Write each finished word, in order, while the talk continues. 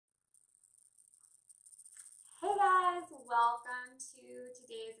guys, welcome to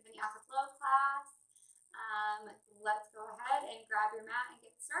today's Vinyasa Flow class. Let's go ahead and grab your mat and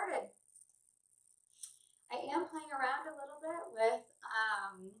get started. I am playing around a little bit with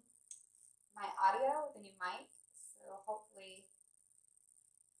my audio with a new mic, so hopefully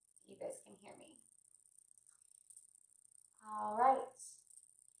you guys can hear me. All right,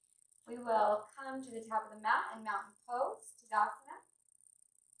 we will come to the top of the mat in mountain pose, Tadasana.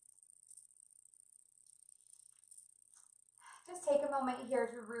 Just take a moment here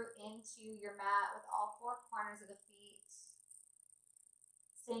to root into your mat with all four corners of the feet.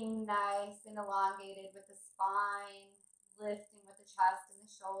 Staying nice and elongated with the spine, lifting with the chest and the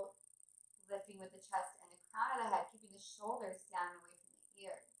shoulder, lifting with the chest and the crown of the head, keeping the shoulders down and away from the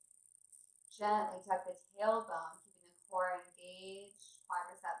ears. Gently tuck the tailbone, keeping the core engaged.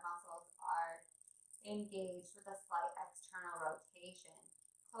 Quadricep muscles are engaged with a slight external rotation.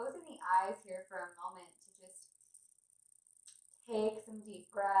 Closing the eyes here for a moment to just take some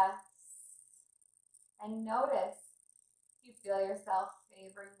deep breaths and notice if you feel yourself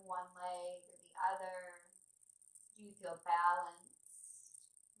favoring one leg or the other. Do you feel balanced?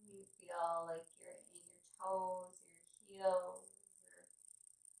 Do you feel like you're in your toes or your heels?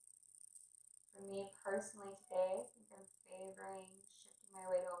 For me personally today, I think I'm favoring shifting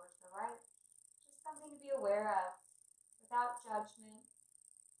my weight over to the right. Just something to be aware of without judgment,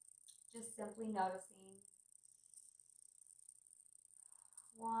 just simply noticing.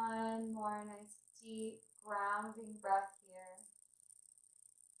 One more nice deep grounding breath here.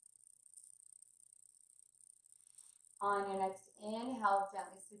 On your next inhale,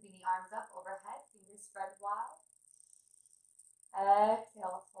 gently sweeping the arms up overhead, fingers spread wide.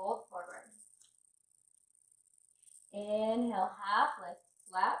 Exhale, fold forward. Inhale, half lift,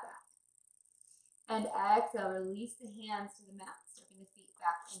 flat back. And exhale, release the hands to the mat, stepping the feet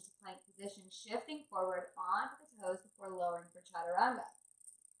back into plank position, shifting forward onto the toes before lowering for chaturanga.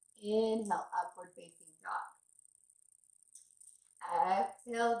 Inhale, upward facing dog.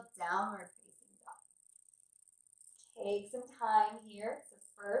 Exhale, downward facing dog. Take some time here. It's the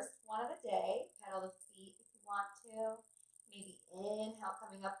first one of the day. Pedal the feet if you want to. Maybe inhale,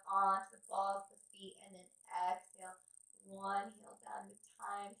 coming up onto the balls of the feet, and then exhale, one heel down at a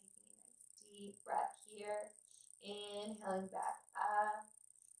time, taking a nice deep breath here. Inhaling back up,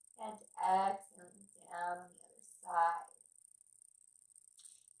 and exhaling down on the other side.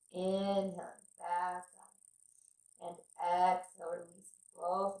 Inhaling back up, and exhale, release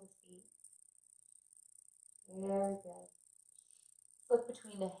both of the feet. Very good. Flip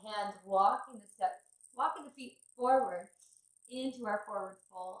between the hands, walking the feet forward into our forward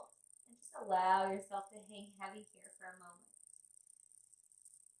fold. And just allow yourself to hang heavy here for a moment.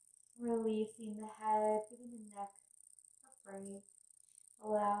 Releasing the head, giving the neck a break.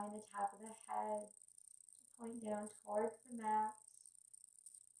 Allowing the top of the head to point down towards the mat.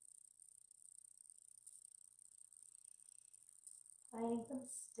 Finding some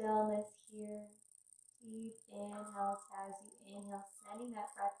stillness here. Deep inhales as you inhale, sending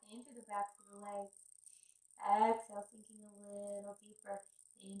that breath into the backs of the legs. Exhale, sinking a little deeper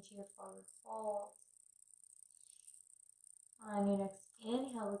into your forward fold. On your next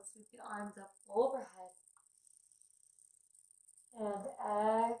inhale, let's sweep the arms up overhead. And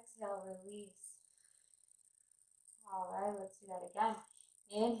exhale, release. All right, let's do that again.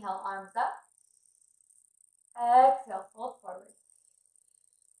 Inhale, arms up. Exhale, fold forward.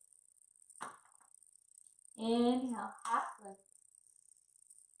 Inhale, half lift.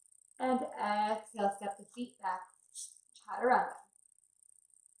 And exhale, step the feet back. Chaturanga.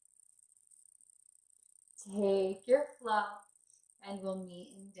 Take your flow, and we'll meet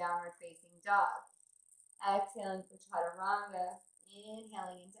in downward facing dog. Exhaling for chaturanga,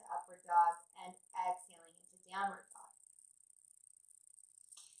 inhaling into upward dog, and exhaling into downward dog.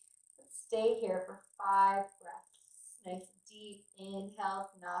 Let's stay here for 5 breaths. Nice deep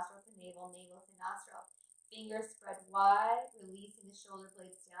inhale to nostril to navel, navel to nostril. Fingers spread wide, releasing the shoulder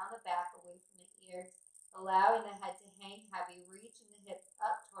blades down the back, away from the ears, allowing the head to hang heavy, reaching the hips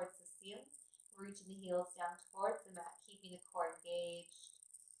up towards the ceiling, reaching the heels down towards the mat, keeping the core engaged.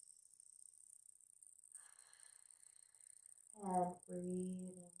 And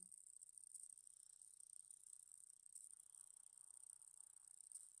breathing.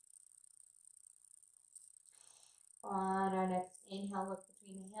 On our next inhale, look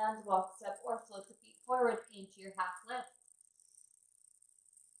between the hands, walk, step, or float the feet forward into your half lift.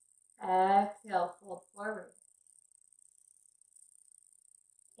 Exhale, fold forward.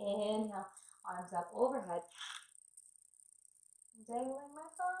 Inhale, arms up overhead. Dangling my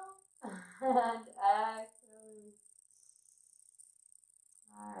phone. And exhale.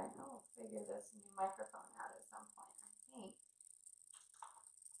 All right, now we'll figure this new microphone out at some point, I think.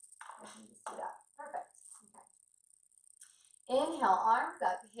 I can just do that. Perfect. Okay. Inhale, arms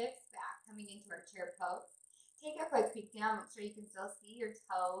up, hips back, coming into our chair pose. Take a quick peek down, make sure you can still see your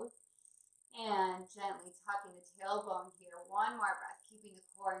toes. And gently tucking the tailbone here. One more breath, keeping the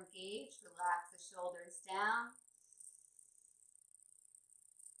core engaged. Relax the shoulders down.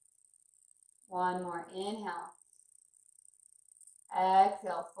 One more inhale.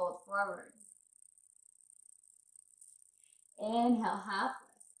 Exhale, fold forward. Inhale, half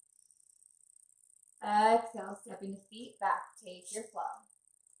lift. Exhale, stepping the feet back. Take your flow.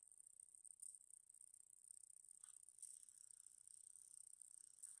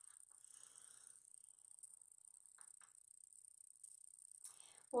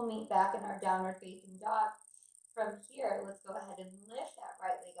 We'll meet back in our downward facing dog. From here, let's go ahead and lift that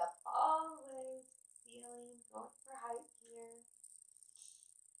right leg up all the way to the ceiling. Going for height here.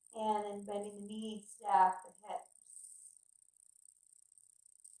 And then bending the knees, stack the hips.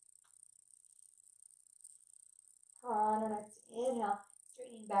 On our next inhale,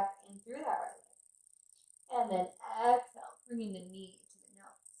 straightening back in through that right leg. And then exhale, bringing the knee to the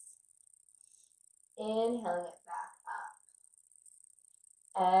nose. Inhaling it back up.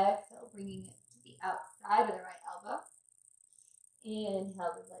 Exhale, bringing it to the outside of the right elbow.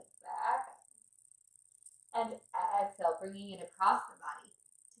 Inhale the leg back up. And exhale, bringing it across the body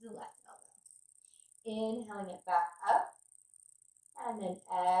to the left elbow. Inhaling it back up. And then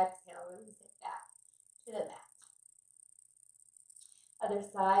exhale, release it back to the mat. Other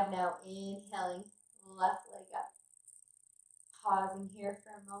side now, inhaling, left leg up. Pausing here for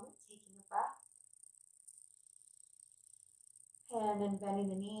a moment, taking a breath. And then bending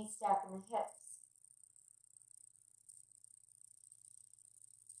the knees, stacking the hips.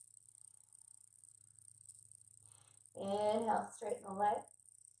 Inhale, straighten the leg.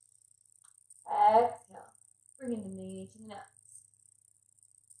 Exhale, bringing the knee to the nose.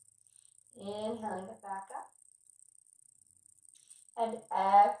 Inhaling it back up. And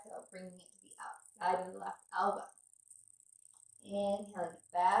exhale, bringing it to the outside of the left elbow. Inhaling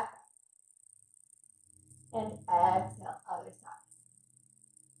it back up. And exhale, other side.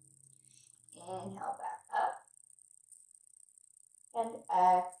 Inhale back up. And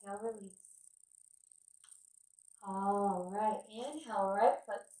exhale, release. All right, inhale, right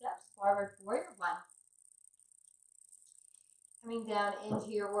foot steps forward, warrior one. Coming down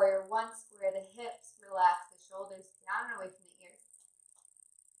into your warrior one, square the hips, relax the shoulders down and away from the ears.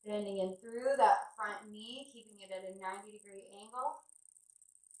 Bending in through that front knee, keeping it at a 90-degree angle.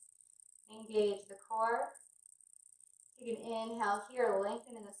 Engage the core. Take an inhale here,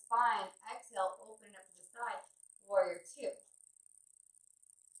 lengthen in the spine. Exhale, open up to the side, warrior two.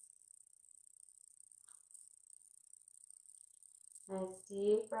 Nice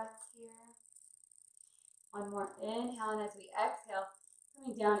deep breaths here. One more inhale, and as we exhale,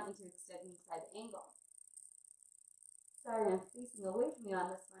 coming down into extending side angle. Sorry, I'm facing away from you on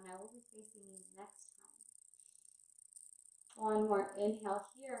this one. I will be facing you next time. One more inhale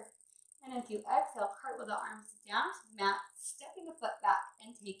here. And as you exhale, cartwheel the arms down to the mat, stepping the foot back,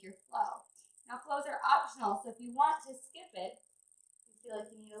 and take your flow. Now, flows are optional, so if you want to skip it, if you feel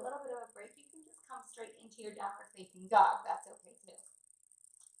like you need a little bit of a break, you can just come straight into your downward facing dog. That's okay too.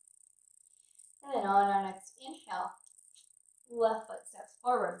 And then on our next inhale, left foot steps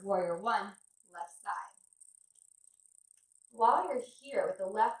forward, warrior one, left side. While you're here with the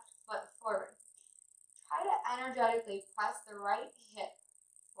left foot forward, try to energetically press the right hip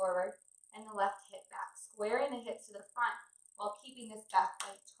forward and the left hip back, squaring the hips to the front while keeping this back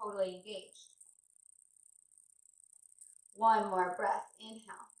leg totally engaged. One more breath,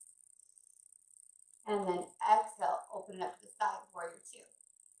 inhale. And then exhale, open it up to the side, warrior two.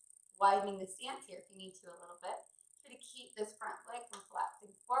 Widening the stance here if you need to a little bit. Try to keep this front leg from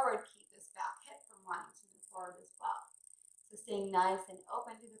flexing forward, keep this back hip from wanting to move forward as well. So staying nice and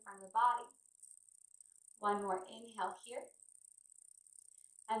open to the front of the body. One more inhale here.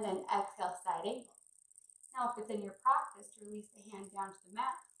 And then exhale, side angle. Now, if it's in your practice to release the hand down to the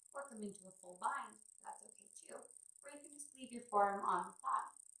mat or come into a full bind, that's okay too. Or you can just leave your forearm on the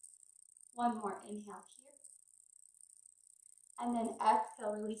thigh. One more inhale here. And then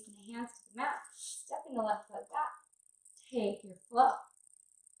exhale, releasing the hands to the mat, stepping the left foot back. Take your flow.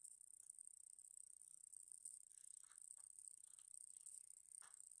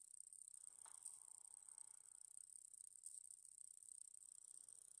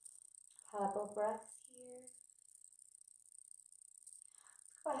 Couple breaths here.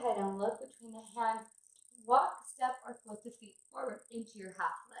 Go ahead and look between the hands. Walk, step, or float the feet forward into your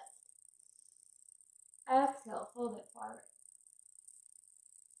half lift. Exhale, fold it forward.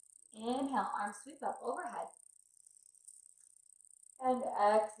 Inhale, arms sweep up overhead. And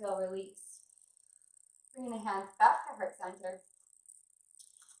exhale, release. Bringing the hands back to heart center.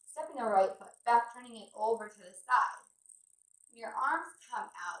 Stepping the right foot back, turning it over to the side. When your arms come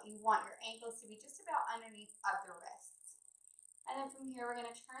out, you want your ankles to be just about underneath of the wrists. And then from here, we're going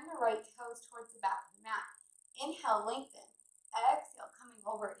to turn the right toes towards the back of the mat. Inhale, lengthen. Exhale, coming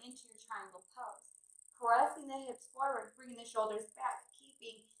over into your triangle pose. Pressing the hips forward, bringing the shoulders back,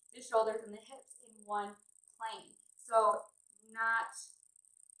 keeping the shoulders and the hips in one plane. So not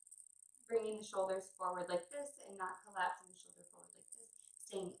bringing the shoulders forward like this and not collapsing the shoulder forward like this.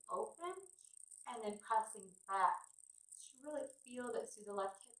 Staying open and then pressing back. Just really feel this through the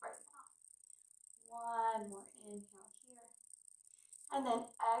left hip right now. One more inhale here. And then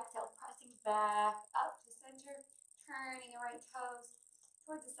exhale, pressing back up to center, turning the right toes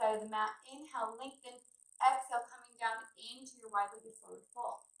towards the side of the mat. Inhale, lengthen. Exhale, coming down into your wide-legged forward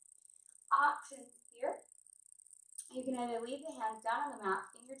fold. Options here. You can either leave the hands down on the mat,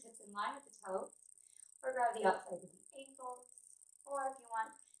 fingertips in line with the toes, or grab the outsides of the ankles, or if you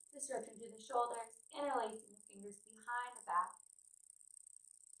want, to stretch into the shoulders, interlacing the fingers behind the back.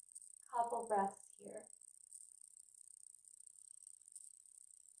 Couple breaths here.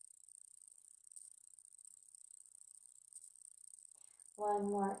 One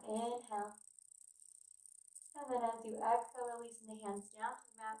more inhale. And then as you exhale, releasing the hands down to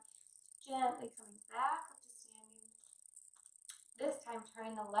the mat, gently coming back up to standing. This time,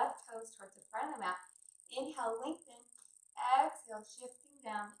 turning the left toes towards the front of the mat. Inhale, lengthen. Exhale, shifting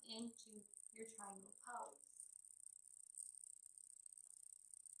down into your triangle pose.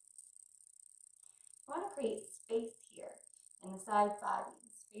 You want to create space here in the side body,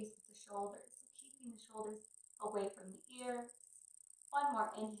 space with the shoulders. So keeping the shoulders away from the ears. One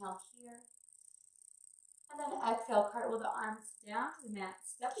more inhale here. And then exhale, cartwheel the arms down to the mat,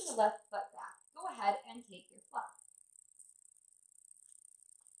 stepping the left foot back. Go ahead and take your flow.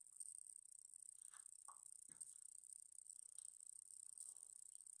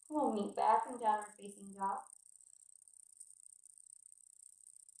 We'll meet back in downward facing dog.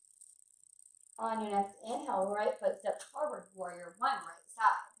 On your next inhale, right foot steps forward, warrior one, right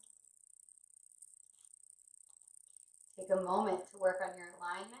side. Take a moment to work on your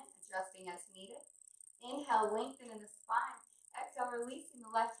alignment, adjusting as needed. Inhale, lengthen in the spine. Exhale, releasing the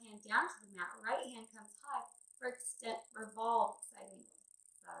left hand down to the mat. Right hand comes high for extend, revolve, side angle.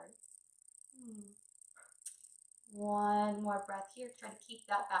 Sorry. One more breath here. Try to keep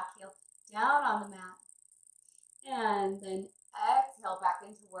that back heel down on the mat. And then exhale back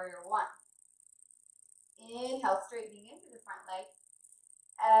into warrior one. Inhale, straightening into the front leg.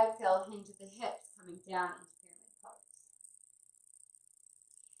 Exhale, hinge at the hips, coming down into pyramid pose.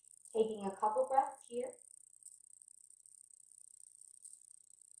 Taking a couple breaths here.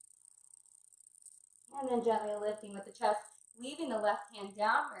 And then gently lifting with the chest, leaving the left hand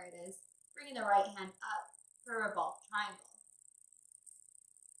down where it is, bringing the right hand up for a revolve triangle.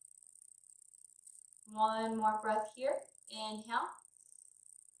 One more breath here. Inhale.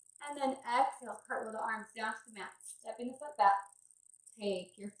 And then exhale, cartwheel the arms down to the mat, stepping the foot back.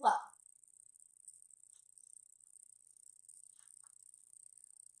 Take your flow.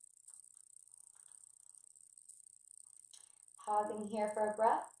 Pausing here for a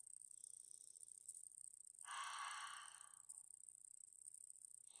breath.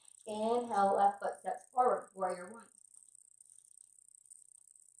 Inhale, left foot steps forward, warrior one.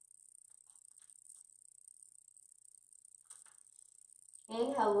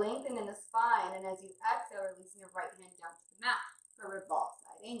 Inhale, lengthen in the spine, and as you exhale, releasing your right hand down to the mat for revolve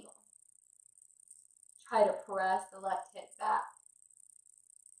side angle. Try to press the left hip back.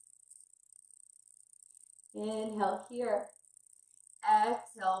 Inhale here.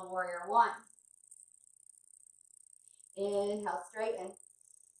 Exhale, warrior one. Inhale, straighten.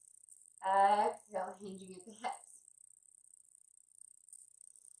 Exhale, hinging at the hips.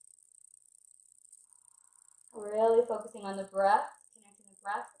 Really focusing on the breath, connecting the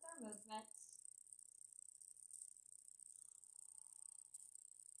breath with our movement.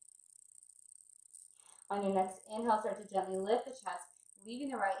 On your next inhale, start to gently lift the chest,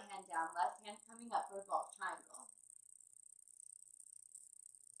 leaving the right hand down, left hand coming up, revolve triangle.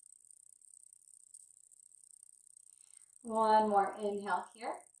 One more inhale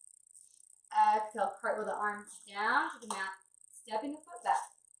here. Exhale, cartwheel the arms down to the mat, stepping the foot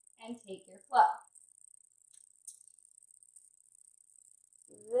back, and take your flow.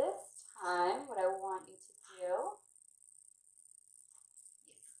 This time, what I want you to do,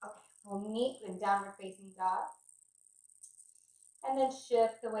 we'll meet in downward facing dog, and then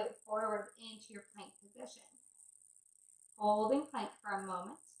shift the weight forward into your plank position. Holding plank for a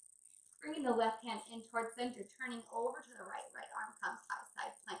moment, Bringing the left hand in towards center, turning over to the right. Right arm comes high,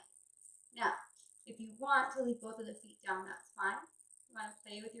 side plank. Now, if you want to leave both of the feet down, that's fine. You want to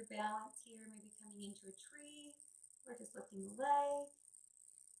play with your balance here, maybe coming into a tree or just lifting the leg,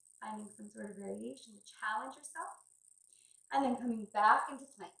 finding some sort of variation to challenge yourself, and then coming back into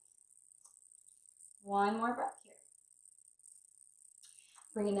plank. One more breath here.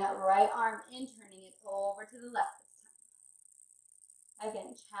 Bringing that right arm in, turning it over to the left this time.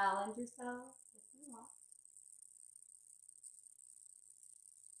 Again, challenge yourself if you want.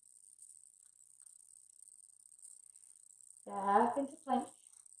 Back into plank,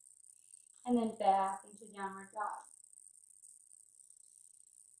 and then back into downward dog.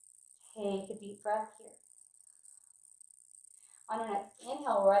 Take a deep breath here. On our next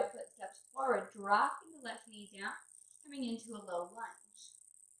inhale, right foot steps forward, dropping the left knee down, coming into a low lunge.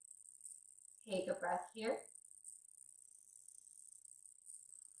 Take a breath here.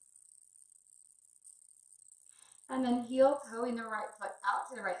 And then heel toeing the right foot out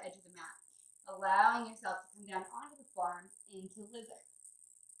to the right edge of the mat, allowing yourself to come down onto the forearms into lizard.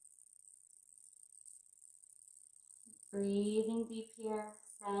 Breathing deep here,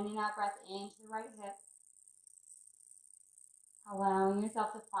 sending that breath into the right hip, allowing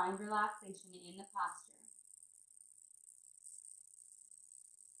yourself to find relaxation in the posture.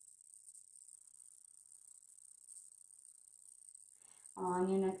 On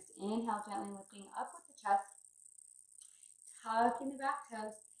your next inhale, gently lifting up with the chest, tucking the back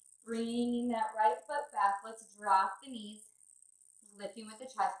toes, bringing that right foot back. Let's drop the knees, lifting with the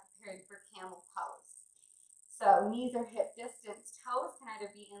chest, preparing for camel pose. So knees are hip distance. Toes can either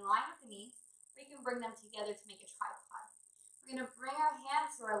be in line with the knees, or you can bring them together to make a tripod. We're going to bring our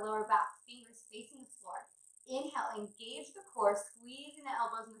hands to our lower back, fingers facing the floor. Inhale, engage the core, squeezing the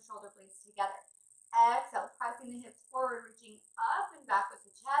elbows and the shoulder blades together. Exhale, pressing the hips forward, reaching up and back with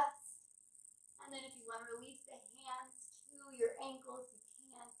the chest. And then if you want to release the hands to your ankles, you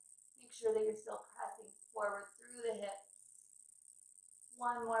can. Make sure that you're still pressing forward through the hips.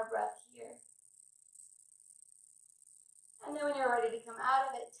 One more breath here. And then when you're ready to come out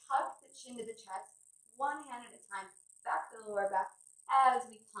of it, tuck the chin to the chest, one hand at a time, back to the lower back as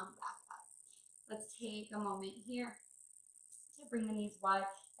we come back up. Let's take a moment here to bring the knees wide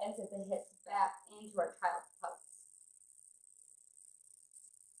and sit the hips back into our child's pose.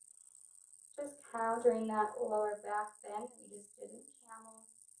 Just countering that lower back bend we just did in camel,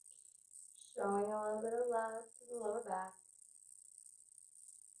 showing a little bit of love to the lower back.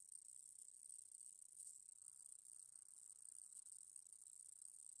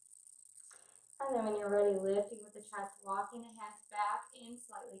 And then when you're ready, lifting with the chest, walking the hands back in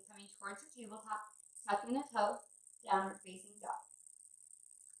slightly, coming towards the tabletop, tucking the toes, downward facing dog.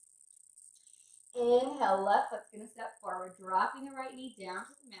 Inhale, left foot's going to step forward, dropping the right knee down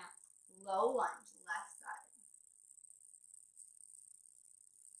to the mat. Low lunge, left side.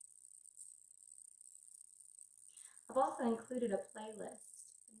 I've also included a playlist.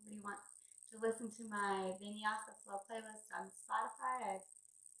 If anybody wants to listen to my Vinyasa Flow playlist on Spotify, I've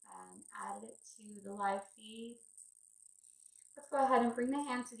added it to the live feed. Let's go ahead and bring the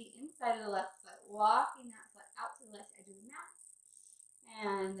hands to the inside of the left foot, walking that foot out to the left edge of the mat.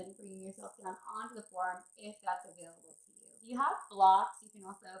 And then bringing yourself down onto the forearm if that's available to you. If you have blocks, you can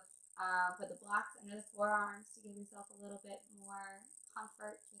also put the blocks under the forearms to give yourself a little bit more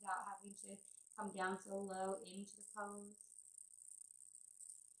comfort without having to come down so low into the pose.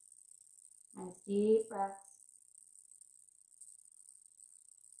 Nice deep breaths.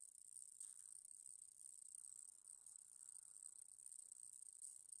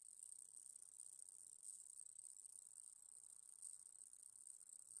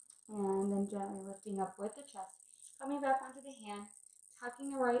 And then gently lifting up with the chest, coming back onto the hands,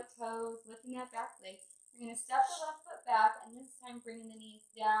 tucking the right toes, lifting that back leg. We're going to step the left foot back, and this time bringing the knees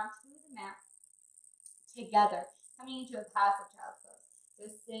down to the mat together, coming into a passive child's pose. So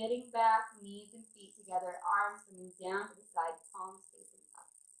sitting back, knees and feet together, arms coming down to the side, palms facing up.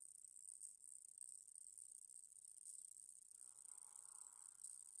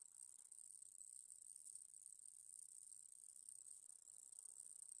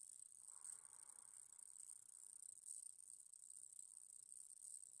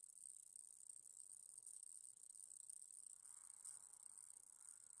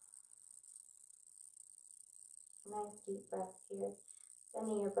 Nice deep breath here.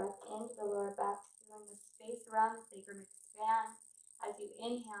 Sending your breath into the lower back, feeling the space around the sacrum expand as you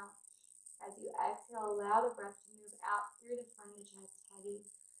inhale. As you exhale, allow the breath to move out through the front of the chest, heavy.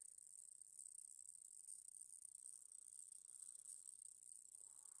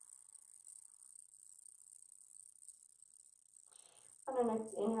 On On our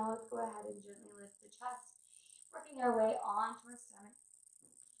next inhale, let's go ahead and gently lift the chest, working our way onto our stomach.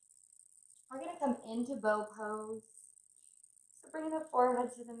 We're going to come into bow pose. So bringing the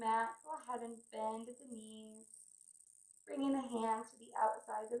forehead to the mat, go ahead and bend at the knees, bringing the hands to the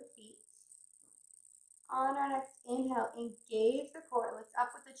outsides of the feet. On our next inhale, engage the core, lift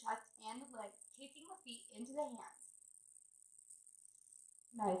up with the chest and the legs, kicking the feet into the hands.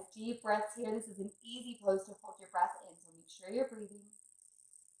 Nice deep breaths here. This is an easy pose to hold your breath in, so make sure you're breathing.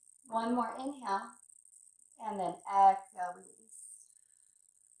 One more inhale, and then exhale, release.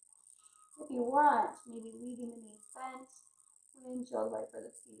 If you want, maybe leaving the knees bent, windshield wiper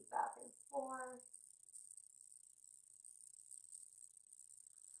the feet back and forth.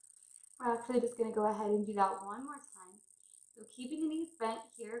 We're actually just going to go ahead and do that one more time. So keeping the knees bent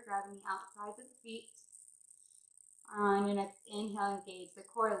here, grabbing the outsides of the feet. On your next inhale, engage the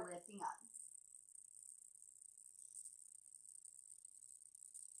core, lifting up.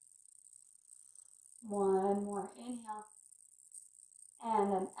 One more inhale.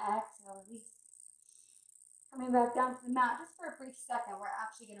 And then exhale, release. Coming back down to the mat just for a brief second, we're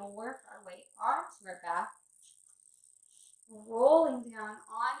actually going to work our way onto our back. Rolling down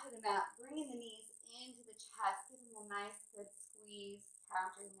onto the mat, bringing the knees into the chest, giving a nice good squeeze,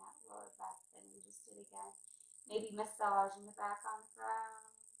 countering that lower back bend we just did again. Maybe massaging the back on the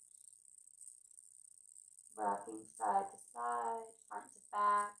ground. Rocking side to side, front to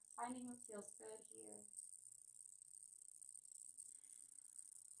back, finding what feels good here.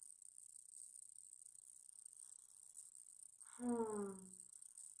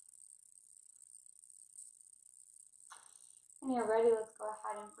 When you're ready, let's go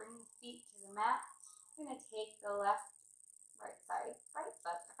ahead and bring the feet to the mat. I'm going to take the right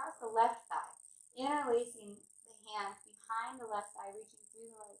foot across the left thigh, interlacing the hands behind the left thigh, reaching through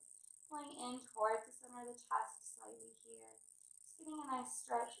the legs, pulling in towards the center of the chest slightly here. Just getting a nice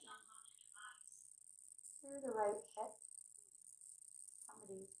stretch through the right hip.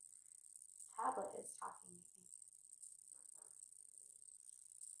 Somebody's tablet is talking, I think.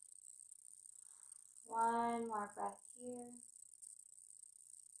 One more breath here.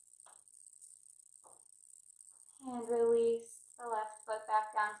 And release the left foot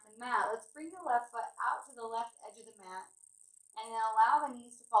back down to the mat. Let's bring the left foot out to the left edge of the mat and then allow the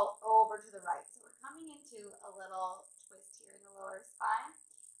knees to fall over to the right. So we're coming into a little twist here in the lower spine.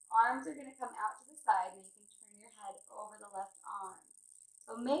 Arms are going to come out to the side and you can turn your head over the left arm.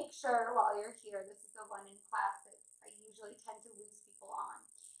 So make sure while you're here, this is the one in class that I usually tend to lose people on.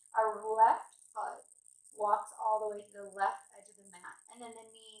 Our left foot walks all the way to the left edge of the mat and then the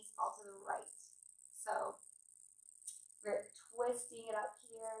knees fall to the right. So we're twisting it up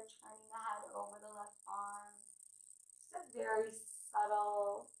here, turning the head over the left arm. Just a very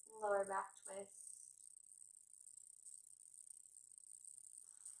subtle lower back twist.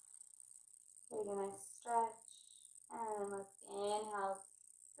 Getting a nice stretch. And let's inhale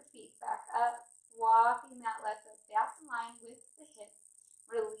the feet back up. Walking that left foot back in line with the hip.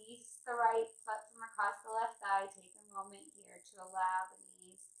 Release the right foot from across the left thigh. Take a moment here to allow the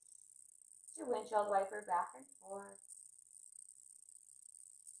knees to windshield wiper back and forth.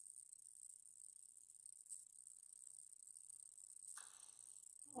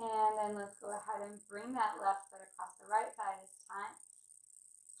 And then let's go ahead and bring that left foot across the right thigh this time.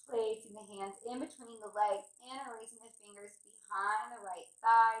 Placing the hands in between the legs and releasing the fingers behind the right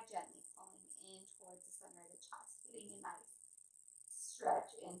thigh, gently pulling in towards the center of the chest, getting a nice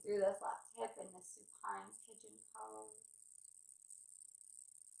stretch in through this left hip in the supine pigeon pose.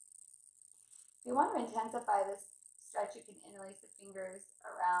 If you want to intensify this stretch, you can interlace the fingers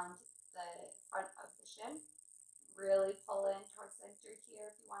around the front of the shin. Really pull in towards center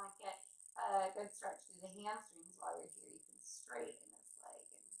here. If you want to get a good stretch through the hamstrings while you're here, you can straighten this leg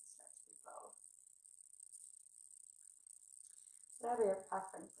and stretch through both. Whatever your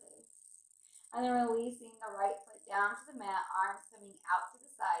preference is. And then releasing the right foot down to the mat, arms coming out to the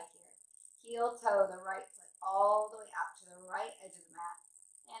side here. Heel toe the right foot all the way out to the right edge of the mat.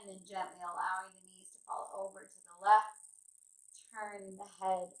 And then gently allowing the knees to fall over to the left, turning the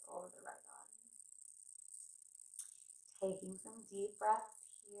head over the right arm. Taking some deep breaths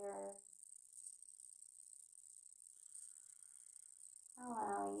here.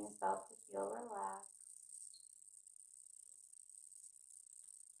 Allowing yourself to feel relaxed.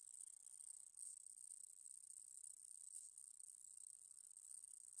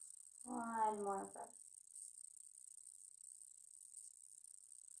 One more breath.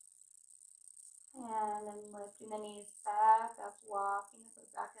 And then lifting the knees back up, walking the foot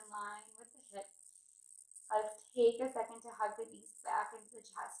back in line with the hip. Let's take a second to hug the knees back into the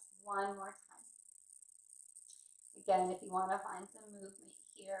chest one more time. Again, if you want to find some movement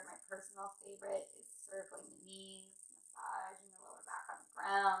here, my personal favorite is circling the knees, massaging the lower back on the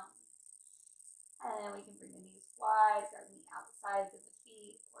ground. And then we can bring the knees wide, grabbing the outsides of the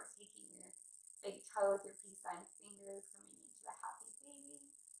feet, or taking your big toes, your peace sign fingers, coming into a happy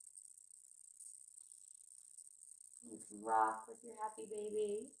baby. You can rock with your happy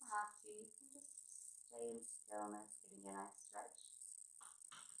baby. You don't have to. You can just stay in stillness, getting a nice stretch.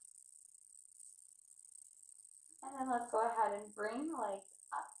 And then let's go ahead and bring the legs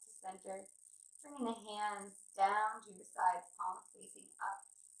up to center. Bringing the hands down to your sides, palms facing up.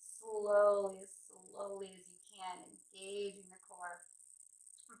 Slowly as you can, engaging the core.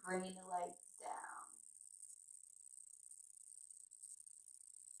 Bringing the legs down.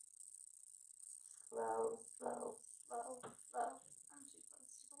 Slow. I'm too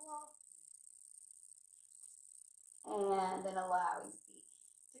close to the wall. And then allowing the feet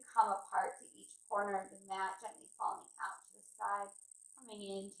to come apart to each corner of the mat, gently falling out to the side, coming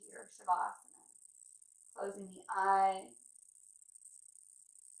into your Shavasana. Closing the eyes.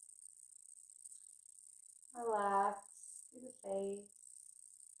 Relax through the face,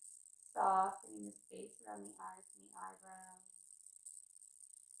 softening the space around the eyes and the eyebrows.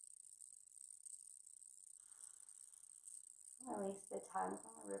 Release the tongue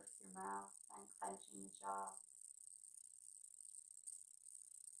from the roof of your mouth, unclenching the jaw.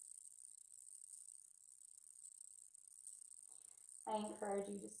 I encourage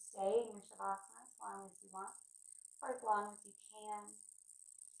you to stay in your Shavasana as long as you want, or as long as you can.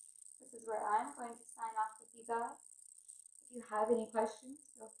 This is where I'm going to sign off with you guys. If you have any questions,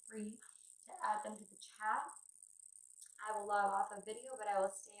 feel free to add them to the chat. I will log off a video, but I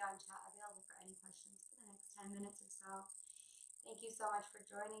will stay on chat available for any questions for the next 10 minutes or so. Thank you so much for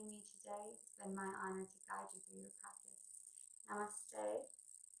joining me today. It's been my honor to guide you through your practice. Namaste.